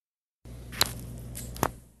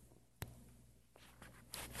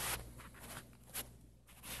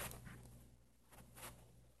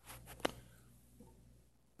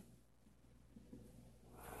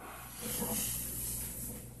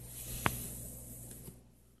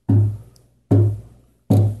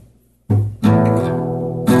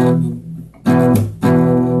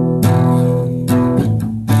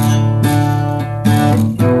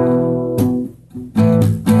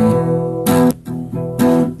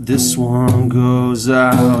This one goes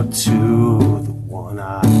out to the one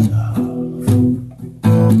I love.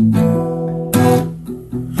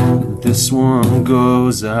 This one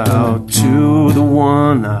goes out to the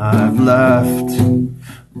one I've left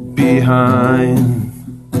behind.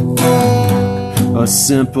 A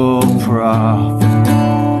simple prop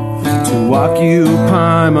to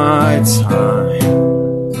occupy my time.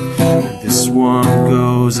 This one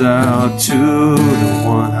goes out to the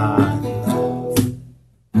one I love.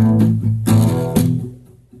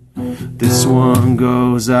 This one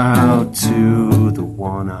goes out to the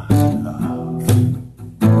one I love.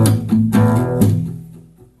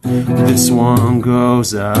 This one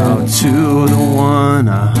goes out to the one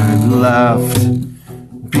I've left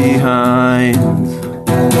behind.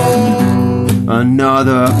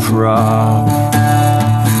 Another prop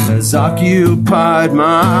has occupied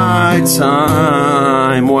my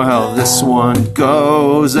time. Well, this one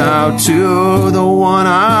goes out to the one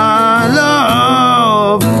I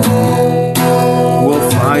love. Well,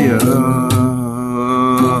 fire,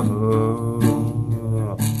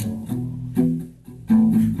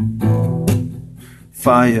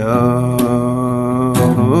 fire.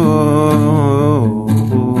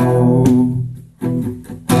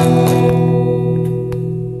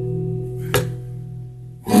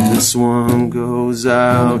 This one goes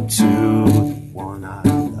out to the one I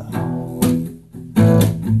love.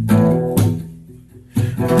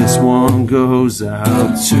 This one goes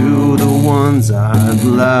out to the ones I've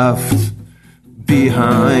left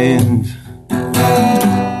behind.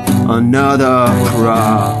 Another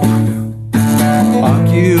prop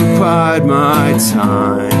occupied my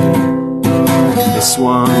time. This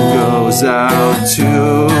one goes out to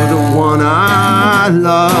the one I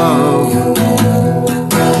love.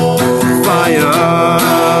 Fire,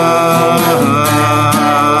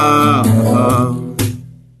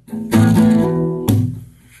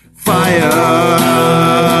 fire.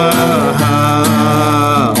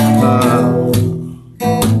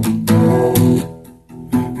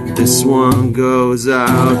 This one goes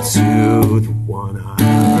out to the one I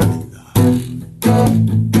love.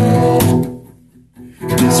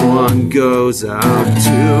 This one goes out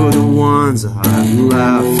to the ones I've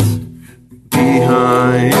left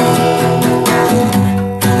behind.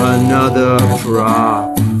 Another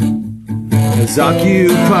prop has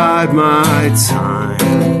occupied my time.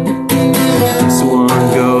 This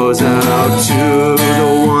one goes out to the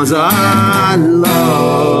ones I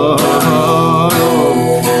love.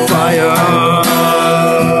 Fire,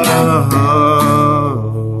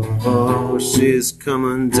 oh, she's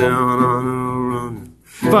coming down on her run.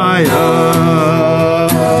 Fire,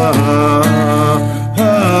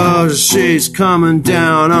 oh, she's coming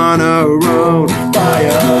down on her road.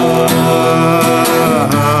 Fire,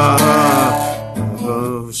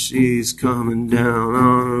 oh, she's coming down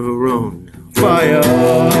on her own. Fire,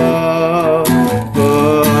 oh,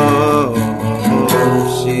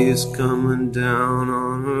 she's coming down.